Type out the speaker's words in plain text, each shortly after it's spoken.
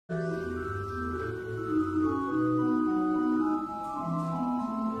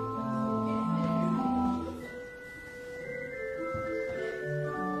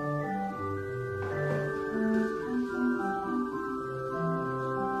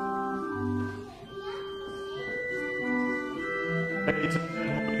Ladies and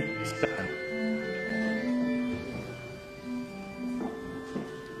gentlemen, will you please stand?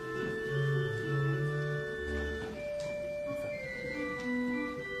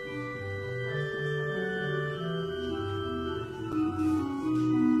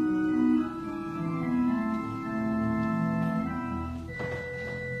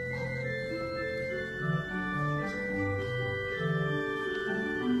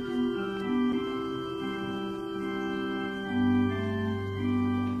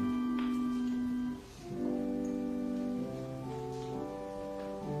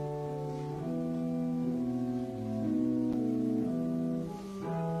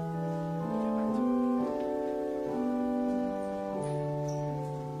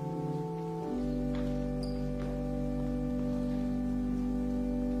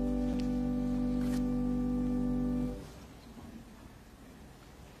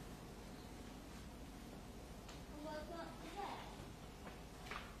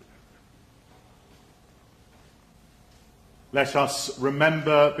 Let us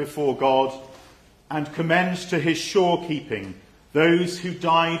remember before God and commend to his sure keeping those who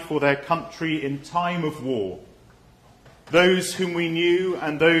died for their country in time of war, those whom we knew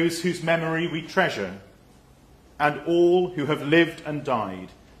and those whose memory we treasure, and all who have lived and died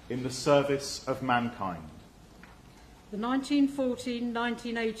in the service of mankind. The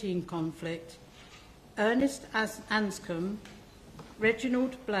 1914-1918 conflict, Ernest Anscombe,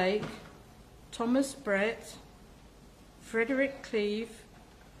 Reginald Blake, Thomas Brett, Frederick Cleave,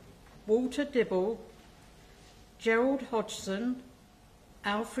 Walter Dibble, Gerald Hodgson,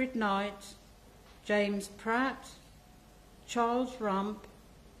 Alfred Knight, James Pratt, Charles Rump,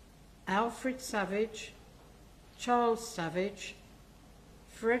 Alfred Savage, Charles Savage,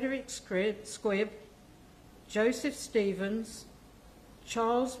 Frederick Squibb, Joseph Stevens,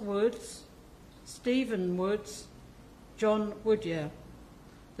 Charles Woods, Stephen Woods, John Woodyer.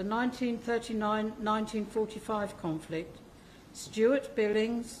 The 1939-1945 conflict, Stuart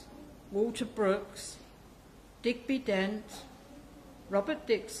Billings, Walter Brooks, Digby Dent, Robert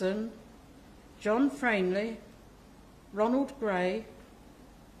Dixon, John Framley, Ronald Gray,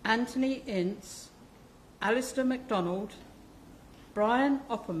 Anthony Ince, Alistair MacDonald, Brian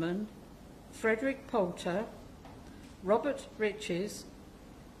Opperman, Frederick Poulter, Robert Riches,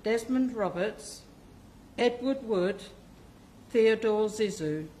 Desmond Roberts, Edward Wood, Theodore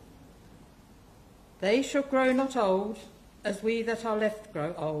Zizou. They shall grow not old, as we that are left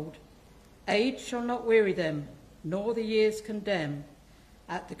grow old. Age shall not weary them, nor the years condemn.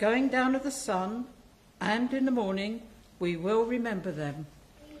 At the going down of the sun, and in the morning, we will remember them.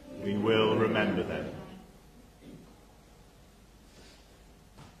 We will remember them.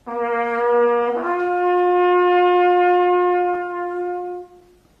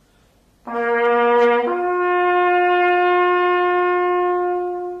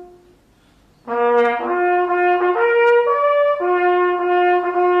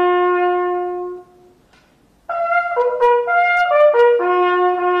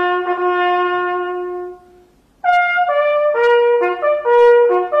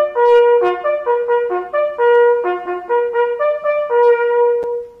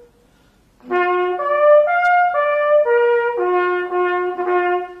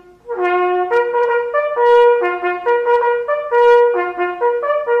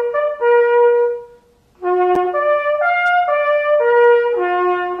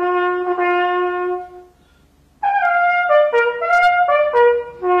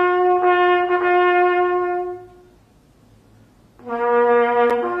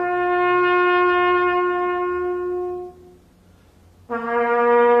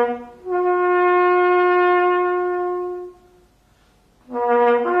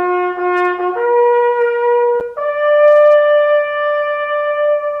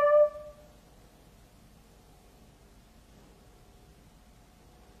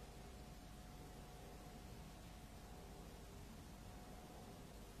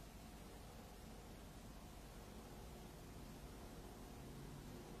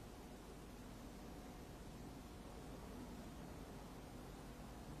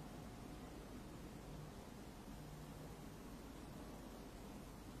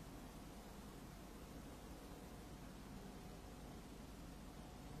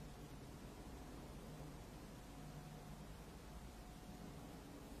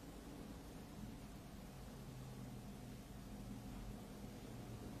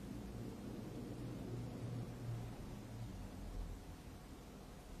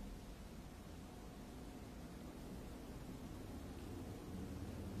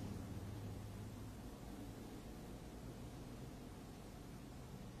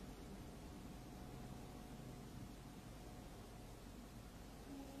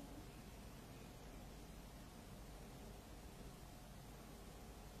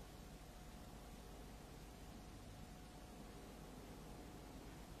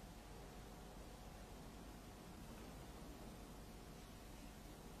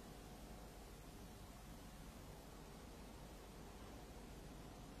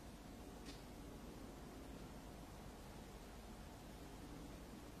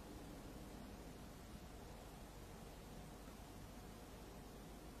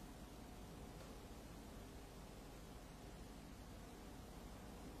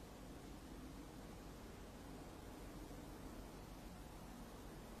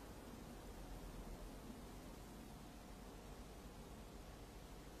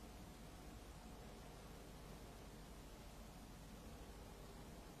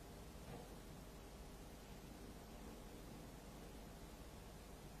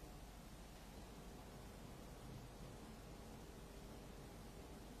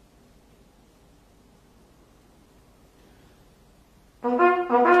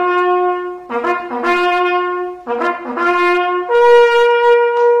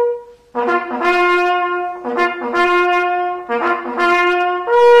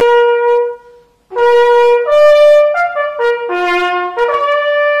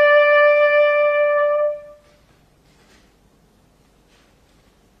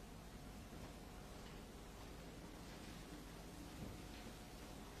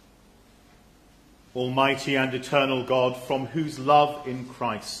 Almighty and eternal God, from whose love in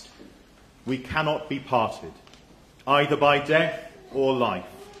Christ we cannot be parted, either by death or life,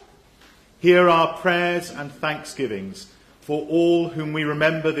 hear our prayers and thanksgivings for all whom we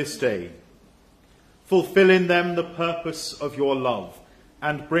remember this day. Fulfill in them the purpose of your love,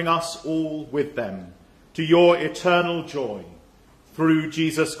 and bring us all with them to your eternal joy, through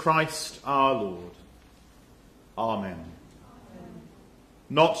Jesus Christ our Lord. Amen. Amen.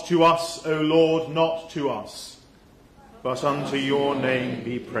 Not to us, O Lord, not to us, but unto your name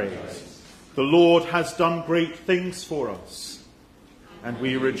be praised. The Lord has done great things for us, and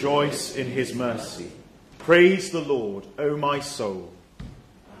we rejoice in his mercy. Praise the Lord, O my soul,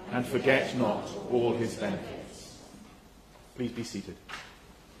 and forget not all his benefits. Please be seated.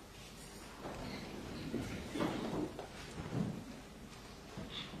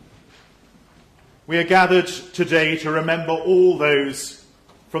 We are gathered today to remember all those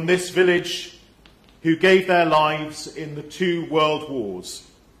from this village who gave their lives in the 2 world wars,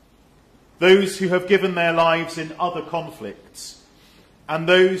 those who have given their lives in other conflicts, and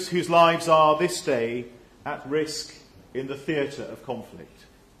those whose lives are this day at risk in the theatre of conflict.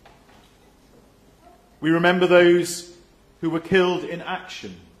 We remember those who were killed in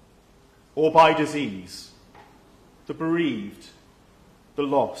action or by disease, the bereaved, the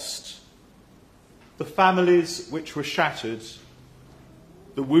lost, the families which were shattered,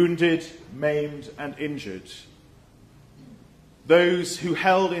 the wounded, maimed and injured, those who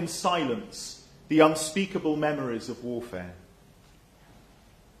held in silence the unspeakable memories of warfare.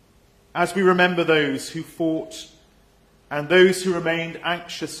 As we remember those who fought and those who remained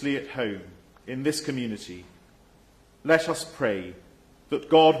anxiously at home in this community, let us pray that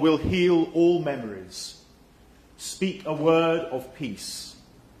God will heal all memories, speak a word of peace,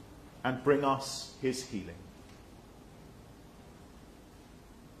 and bring us his healing.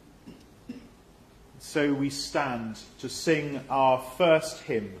 So we stand to sing our first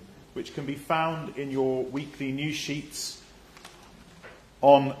hymn, which can be found in your weekly news sheets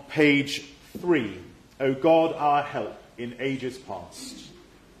on page 3, O God, our help in ages past.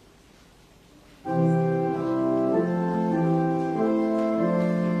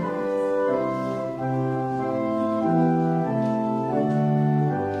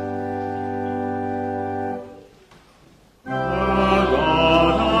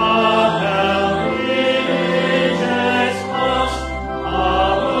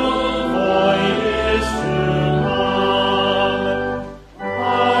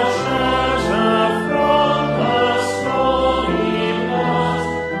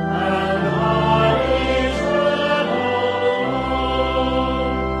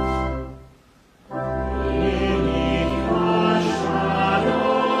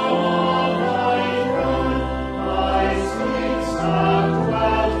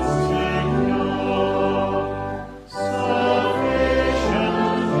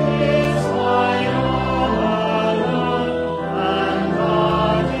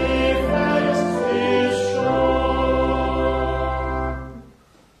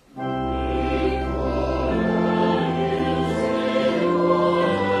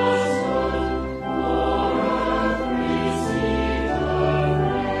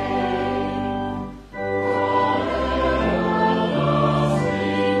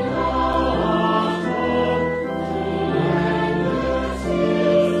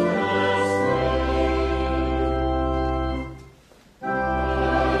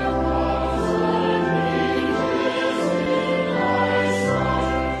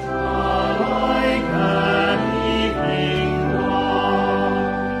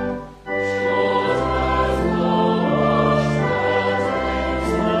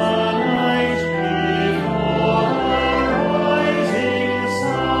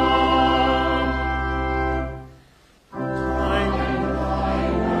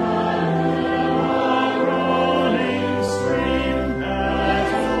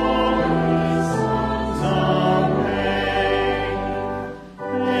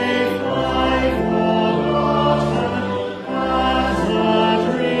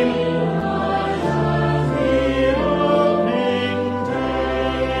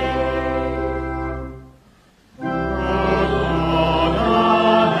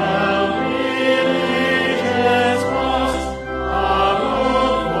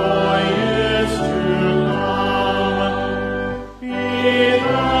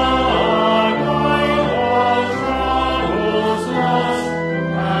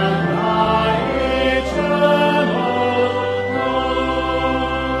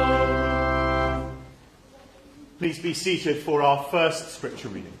 Please be seated for our first scripture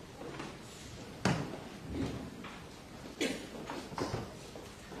reading.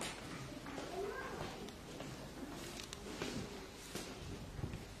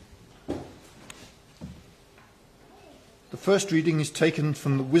 first reading is taken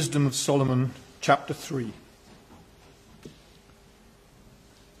from the Wisdom of Solomon, chapter 3.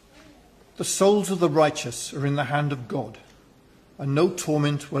 The souls of the righteous are in the hand of God, and no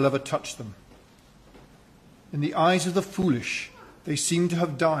torment will ever touch them. In the eyes of the foolish, they seem to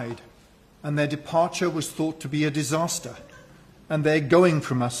have died, and their departure was thought to be a disaster, and their going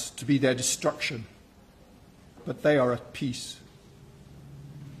from us to be their destruction. But they are at peace.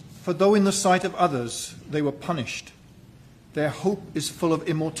 For though in the sight of others they were punished, their hope is full of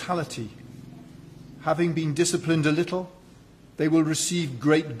immortality. Having been disciplined a little, they will receive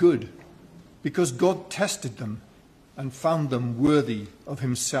great good, because God tested them and found them worthy of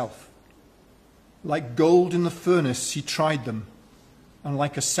himself. Like gold in the furnace he tried them, and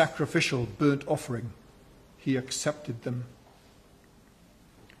like a sacrificial burnt offering he accepted them.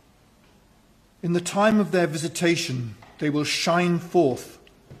 In the time of their visitation they will shine forth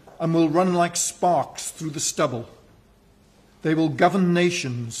and will run like sparks through the stubble. They will govern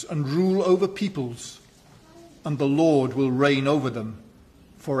nations and rule over peoples, and the Lord will reign over them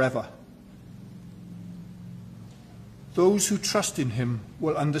forever. Those who trust in him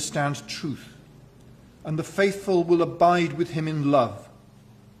will understand truth, and the faithful will abide with him in love,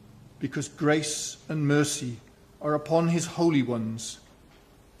 because grace and mercy are upon his holy ones,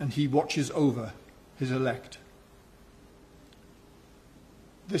 and he watches over his elect.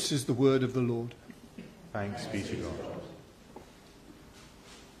 This is the word of the Lord. Thanks be to God.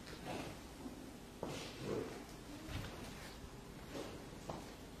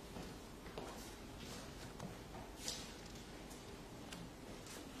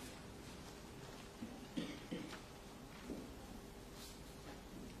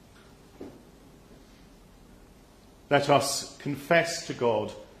 Let us confess to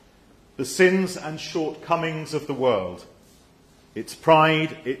God the sins and shortcomings of the world, its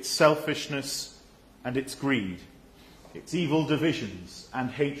pride, its selfishness, and its greed, its evil divisions and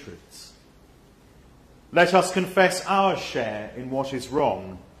hatreds. Let us confess our share in what is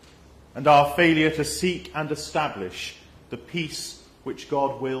wrong and our failure to seek and establish the peace which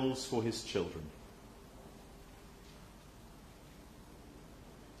God wills for his children.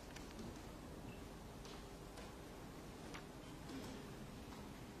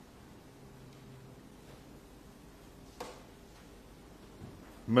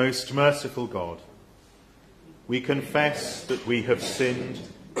 Most merciful God, we confess that we have sinned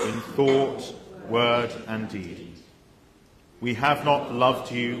in thought, word, and deed. We have not loved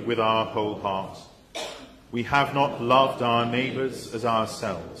you with our whole heart. We have not loved our neighbours as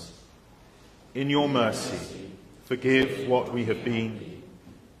ourselves. In your mercy, forgive what we have been.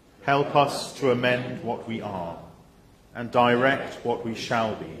 Help us to amend what we are, and direct what we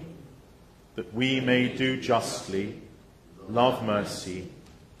shall be, that we may do justly, love mercy,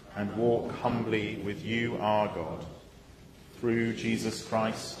 and walk humbly with you, our God, through Jesus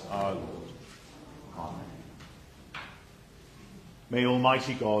Christ our Lord. Amen. May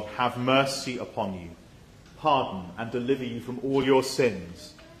Almighty God have mercy upon you, pardon and deliver you from all your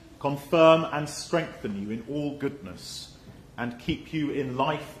sins, confirm and strengthen you in all goodness, and keep you in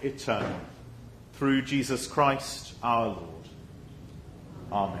life eternal, through Jesus Christ our Lord.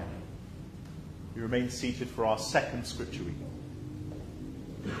 Amen. We remain seated for our second scripture reading.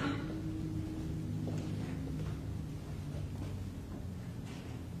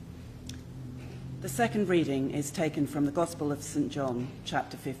 The second reading is taken from the Gospel of St. John,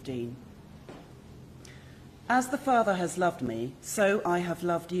 chapter 15. As the Father has loved me, so I have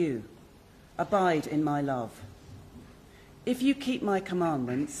loved you. Abide in my love. If you keep my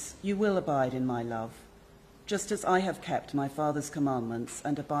commandments, you will abide in my love, just as I have kept my Father's commandments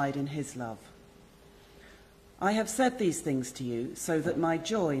and abide in his love. I have said these things to you so that my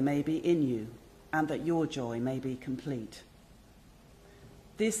joy may be in you and that your joy may be complete.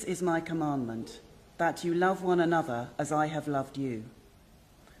 This is my commandment, that you love one another as I have loved you.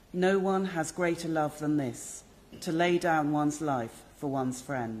 No one has greater love than this, to lay down one's life for one's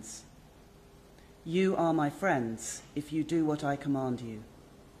friends. You are my friends if you do what I command you.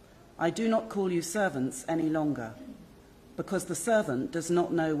 I do not call you servants any longer, because the servant does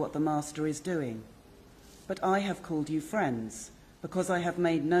not know what the master is doing. But I have called you friends, because I have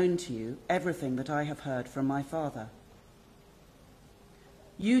made known to you everything that I have heard from my Father.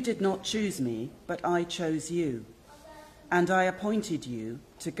 You did not choose me, but I chose you, and I appointed you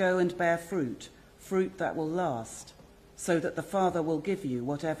to go and bear fruit, fruit that will last, so that the Father will give you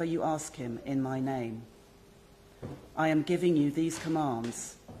whatever you ask him in my name. I am giving you these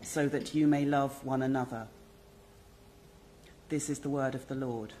commands so that you may love one another. This is the word of the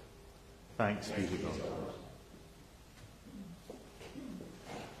Lord. Thanks be to God.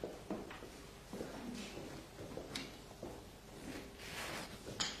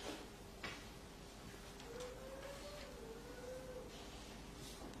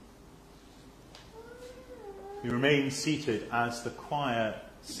 We remain seated as the choir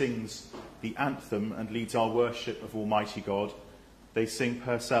sings the anthem and leads our worship of Almighty God. They sing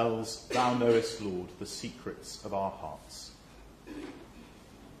Purcell's "Thou Knowest, Lord, the Secrets of Our Hearts."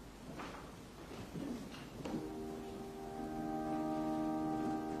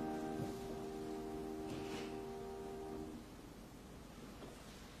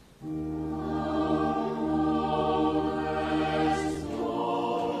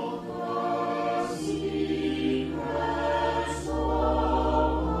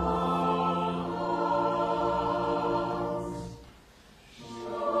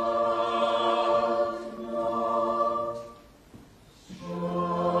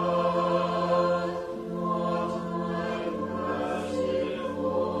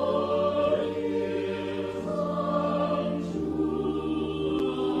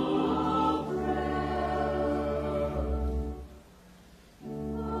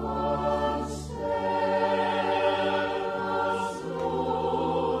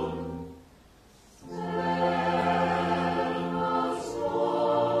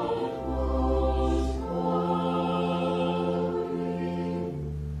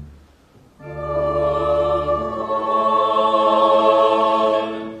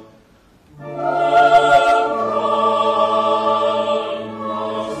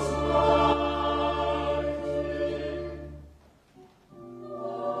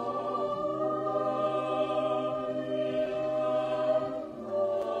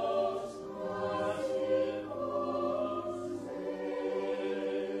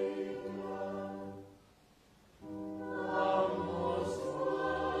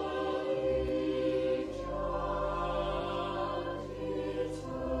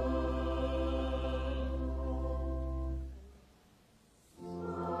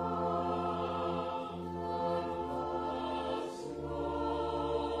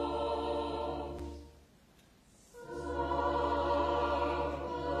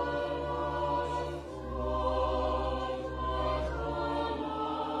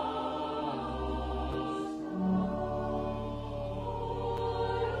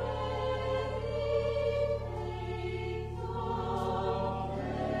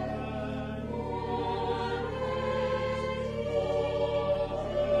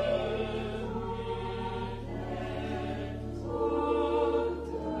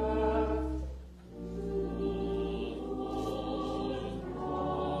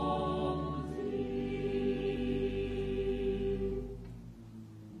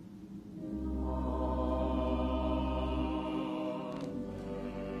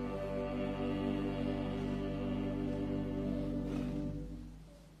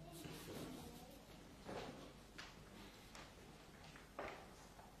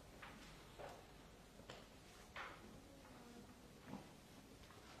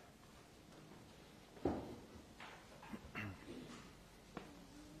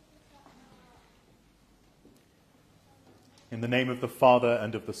 In the name of the Father,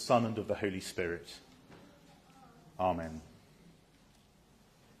 and of the Son, and of the Holy Spirit. Amen.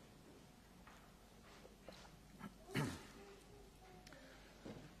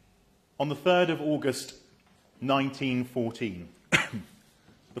 On the 3rd of August 1914,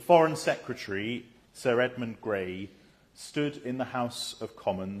 the Foreign Secretary, Sir Edmund Grey, stood in the House of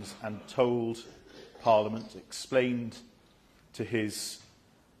Commons and told Parliament, explained to his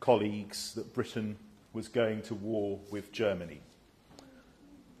colleagues that Britain was going to war with Germany.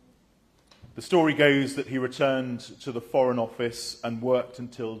 The story goes that he returned to the Foreign Office and worked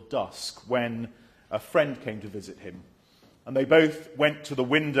until dusk when a friend came to visit him, and they both went to the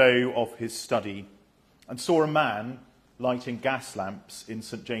window of his study and saw a man lighting gas lamps in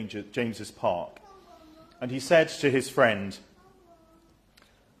St. James's Park. And he said to his friend,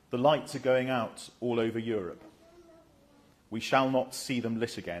 "The lights are going out all over Europe. We shall not see them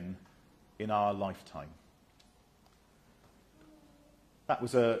lit again in our lifetime." That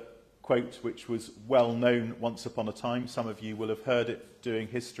was a quote which was well known once upon a time. Some of you will have heard it doing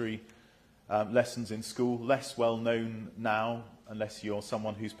history lessons in school. Less well known now, unless you're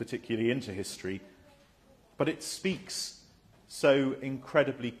someone who's particularly into history. But it speaks so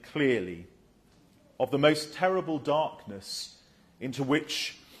incredibly clearly of the most terrible darkness into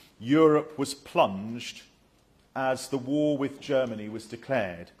which Europe was plunged as the war with Germany was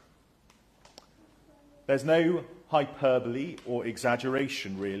declared. There's no hyperbole or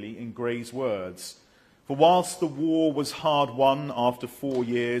exaggeration, really, in Grey's words. For whilst the war was hard won after 4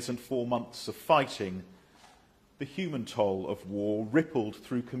 years and 4 months of fighting, the human toll of war rippled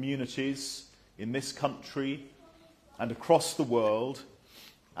through communities in this country and across the world,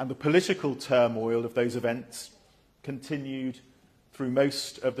 and the political turmoil of those events continued through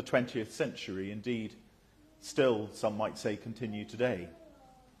most of the 20th century, indeed still, some might say, continue today.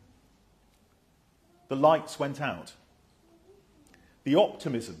 The lights went out. The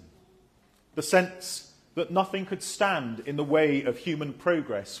optimism, the sense that nothing could stand in the way of human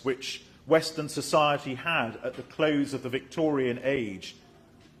progress, which Western society had at the close of the Victorian age,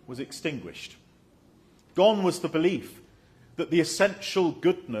 was extinguished. Gone was the belief that the essential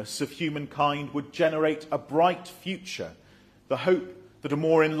goodness of humankind would generate a bright future, the hope that a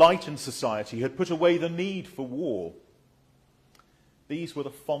more enlightened society had put away the need for war. These were the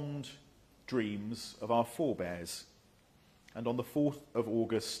fond dreams of our forebears, and on the 4th of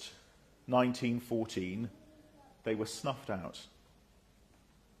August 1914 they were snuffed out.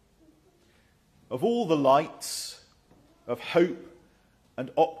 Of all the lights of hope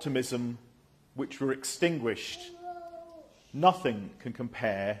and optimism which were extinguished, nothing can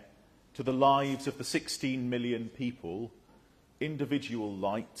compare to the lives of the 16 million people, individual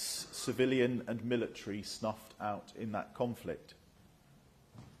lights, civilian and military, snuffed out in that conflict.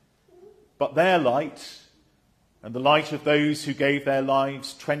 But their light, and the light of those who gave their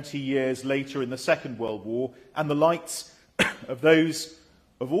lives 20 years later in the Second World War, and the lights of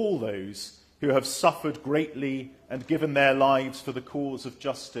all those who have suffered greatly and given their lives for the cause of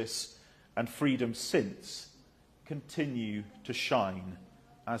justice and freedom since, continue to shine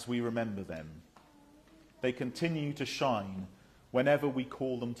as we remember them. They continue to shine whenever we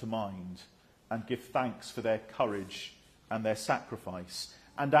call them to mind and give thanks for their courage and their sacrifice,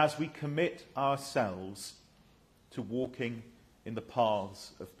 and as we commit ourselves to walking in the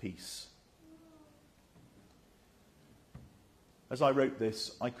paths of peace. As I wrote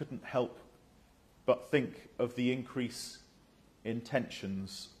this, I couldn't help but think of the increase in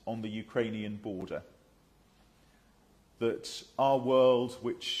tensions on the Ukrainian border. That our world,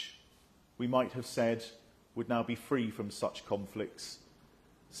 which we might have said would now be free from such conflicts,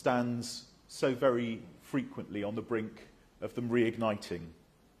 stands so very frequently on the brink of them reigniting.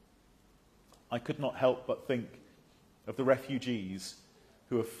 I could not help but think of the refugees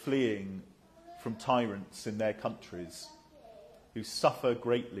who are fleeing from tyrants in their countries, who suffer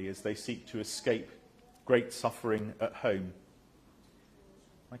greatly as they seek to escape great suffering at home.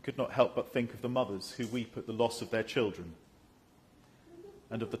 I could not help but think of the mothers who weep at the loss of their children,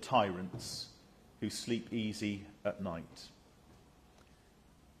 and of the tyrants who sleep easy at night.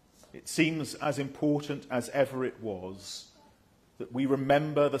 It seems as important as ever it was that we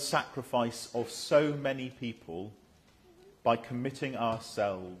remember the sacrifice of so many people by committing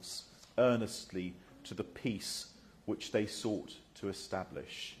ourselves earnestly to the peace which they sought to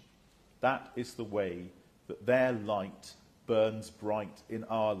establish. That is the way that their light burns bright in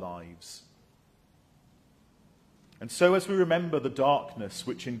our lives. And so as we remember the darkness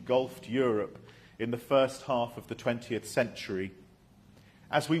which engulfed Europe in the first half of the 20th century,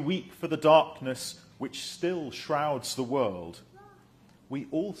 as we weep for the darkness which still shrouds the world, we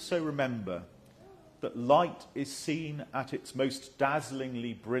also remember that light is seen at its most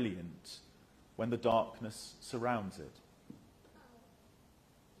dazzlingly brilliant when the darkness surrounds it.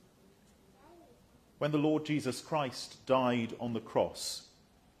 When the Lord Jesus Christ died on the cross,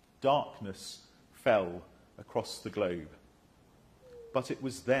 darkness fell across the globe. But it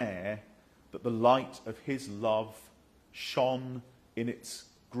was there that the light of his love shone in its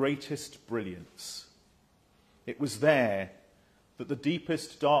greatest brilliance. It was there that the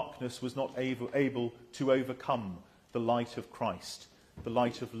deepest darkness was not able to overcome the light of Christ, the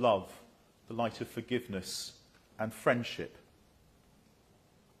light of love, the light of forgiveness and friendship.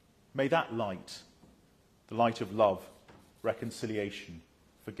 May that light, the light of love, reconciliation,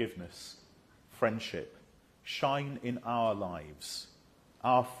 forgiveness, friendship, shine in our lives,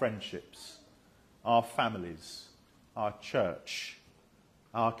 our friendships, our families, our church,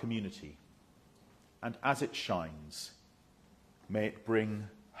 our community. And as it shines, may it bring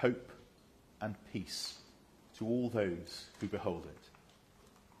hope and peace to all those who behold it.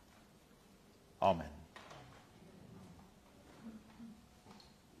 Amen.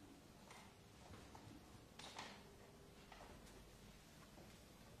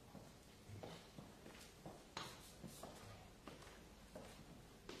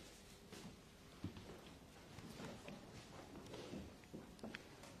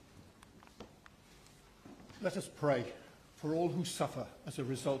 Let us pray for all who suffer as a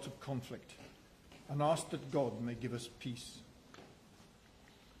result of conflict and ask that God may give us peace.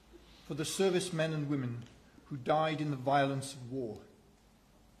 For the servicemen and women who died in the violence of war,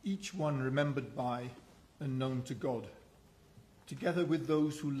 each one remembered by and known to God, together with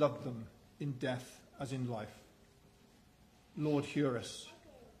those who loved them in death as in life. Lord, hear us.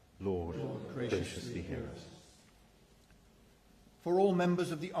 Lord, graciously hear us. For all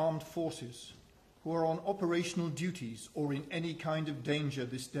members of the armed forces, who are on operational duties or in any kind of danger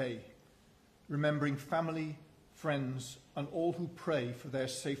this day, remembering family, friends, and all who pray for their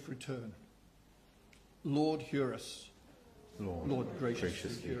safe return. Lord, hear us. Lord, graciously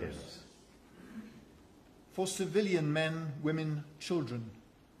hear us. For civilian men, women, children,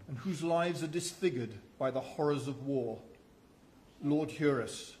 and whose lives are disfigured by the horrors of war, Lord, hear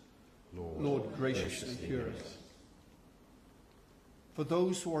us. Lord, graciously hear us. For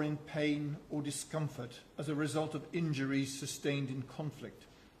those who are in pain or discomfort as a result of injuries sustained in conflict,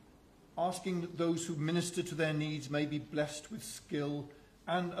 asking that those who minister to their needs may be blessed with skill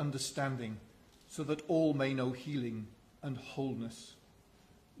and understanding, so that all may know healing and wholeness.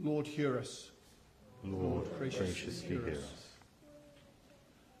 Lord, hear us. Lord, graciously hear us.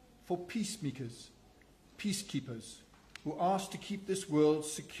 For peacemakers, peacekeepers, who ask to keep this world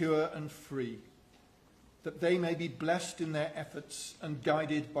secure and free, that they may be blessed in their efforts and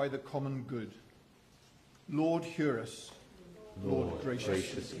guided by the common good. Lord, hear us. Lord,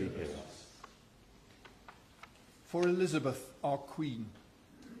 graciously hear us. For Elizabeth, our Queen,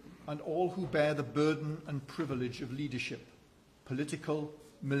 and all who bear the burden and privilege of leadership, political,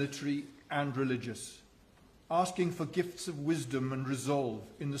 military, and religious, asking for gifts of wisdom and resolve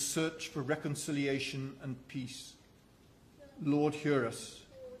in the search for reconciliation and peace. Lord, hear us.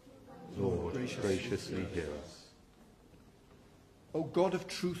 Lord, graciously hear us. O God of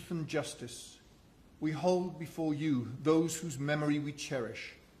truth and justice, we hold before you those whose memory we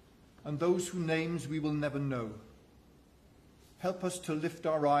cherish, and those whose names we will never know. Help us to lift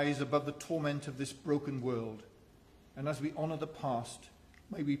our eyes above the torment of this broken world, and as we honor the past,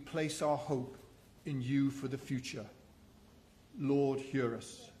 may we place our hope in you for the future. Lord, hear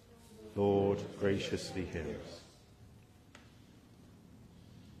us. Lord, graciously hear us.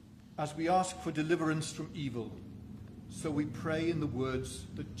 As we ask for deliverance from evil, so we pray in the words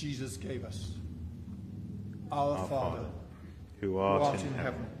that Jesus gave us. Our Father, who art in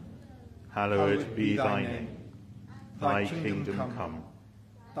heaven, hallowed be thy name. Thy kingdom come,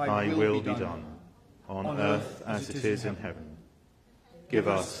 thy will be done, on earth as it is in heaven. Give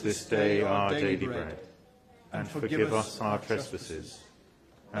us this day our daily bread, and forgive us our trespasses,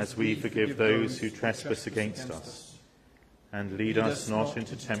 as we forgive those who trespass against us. And lead us not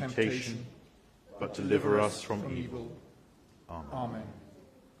into temptation, but deliver us from evil. Amen.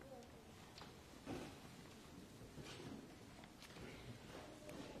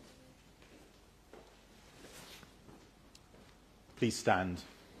 Please stand.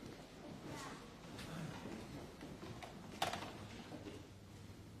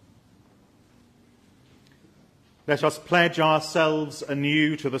 Let us pledge ourselves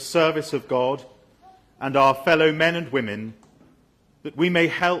anew to the service of God and our fellow men and women, that we may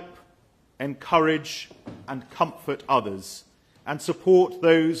help, encourage and comfort others, and support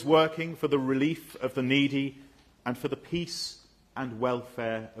those working for the relief of the needy and for the peace and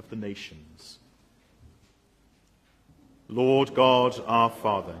welfare of the nations. Lord God, our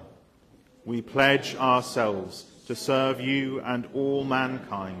Father, we pledge ourselves to serve you and all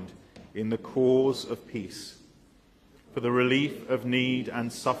mankind in the cause of peace, for the relief of need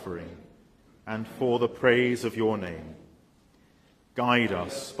and suffering, and for the praise of your name. Guide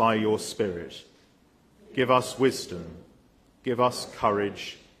us by your Spirit. Give us wisdom, give us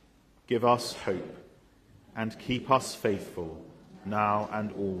courage, give us hope, and keep us faithful, now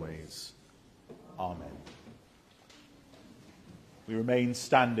and always. Amen. We remain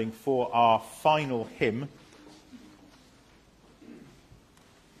standing for our final hymn.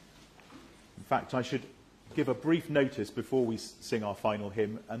 In fact, I should give a brief notice before we sing our final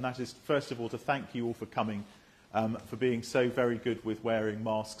hymn, and that is, first of all, to thank you all for coming, for being so very good with wearing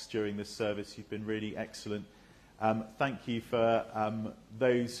masks during this service. You've been really excellent. Thank you for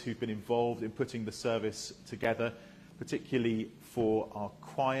those who've been involved in putting the service together, particularly for our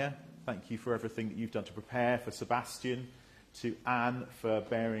choir. Thank you for everything that you've done to prepare, for Sebastian, to Anne for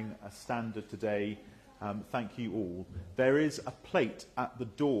bearing a standard today. Thank you all. There is a plate at the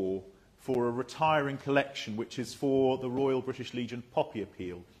door for a retiring collection, which is for the Royal British Legion Poppy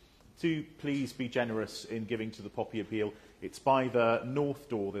Appeal. Do please be generous in giving to the Poppy Appeal. It's by the north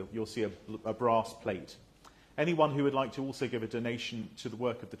door. You'll see a brass plate. Anyone who would like to also give a donation to the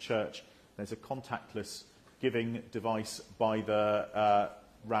work of the church, there's a contactless giving device by the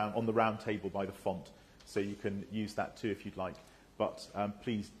on the round table by the font, so you can use that too if you'd like. But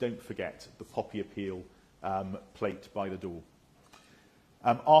please don't forget the Poppy Appeal plate by the door.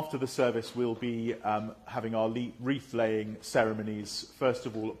 After the service, we'll be having our wreath-laying ceremonies, first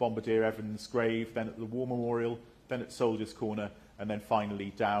of all at Bombardier Evans' grave, then at the War Memorial, then at Soldiers' Corner, and then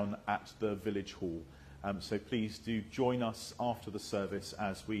finally down at the Village Hall. So please do join us after the service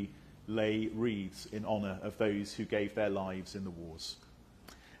as we lay wreaths in honour of those who gave their lives in the wars.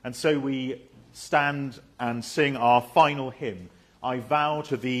 And so we stand and sing our final hymn, I Vow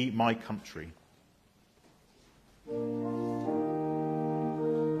to Thee, My Country.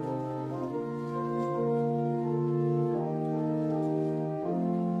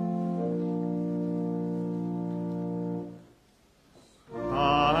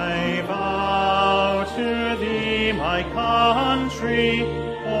 I vow to Thee, my country,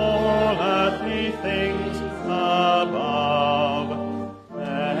 all earthly things above,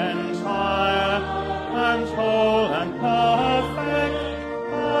 entire and whole and perfect,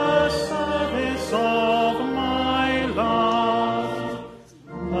 the service of my love,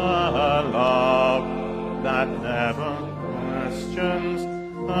 a love that never questions, a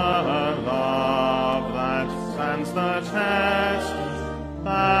love that stands the test,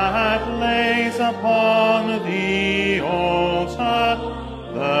 that lays upon the altar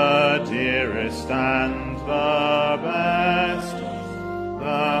the dearest and the best,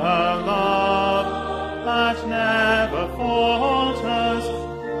 the love that never falters,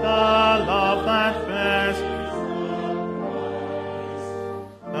 the love that bears,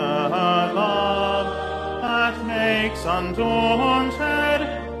 the love that makes undaunted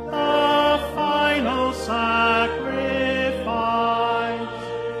the final sacrifice.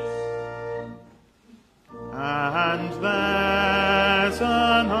 And there's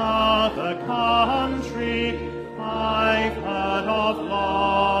another country I've heard of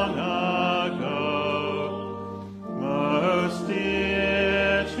long ago, most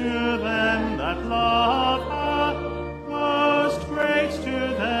dear to them that love her, most great to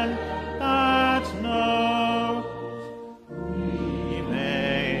them that know. We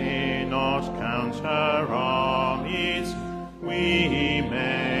may not count her armies, we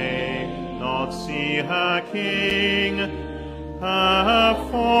may not see her king, her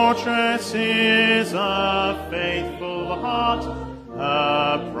fortress is a faithful heart,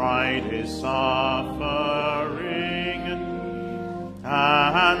 her pride is suffering,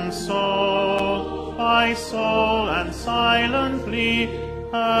 and soul by soul and silently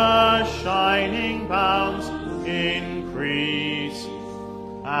her shining bounds increase,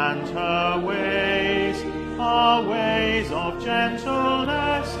 and her ways are ways of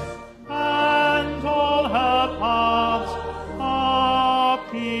gentleness, and all her paths are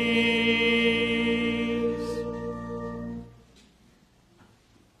peace.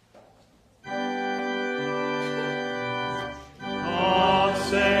 God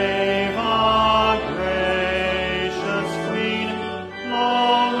save our gracious Queen,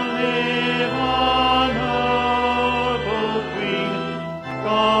 long live our noble Queen.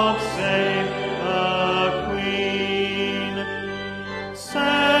 God save the Queen.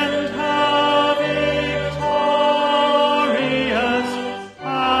 Send her victorious,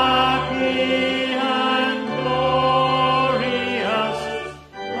 happy and glorious,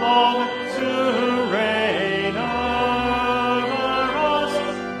 long to reign over us.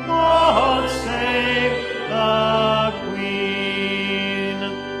 God save the Queen.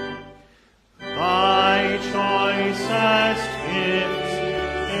 Thy choicest gifts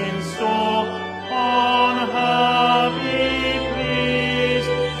in store on her be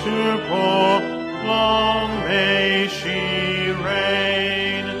pleased to pour, long may she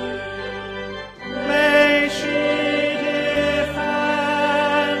reign. May she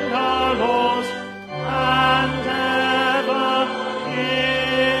defend our laws and ever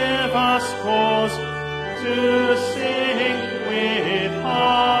give us cause to sing with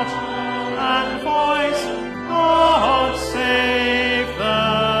heart and voice, God save the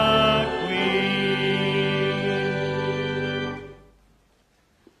Queen.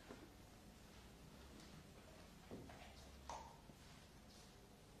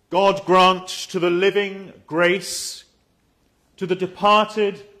 God grant to the living grace, to the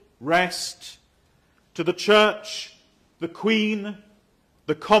departed rest, to the Church, the Queen,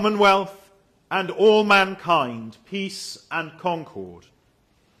 the Commonwealth, and all mankind, peace and concord.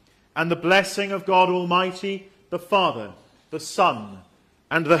 And the blessing of God Almighty, the Father, the Son,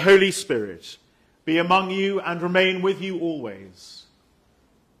 and the Holy Spirit be among you and remain with you always.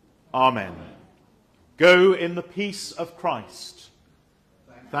 Amen. Go in the peace of Christ.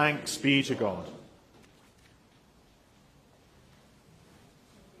 Thanks be to God.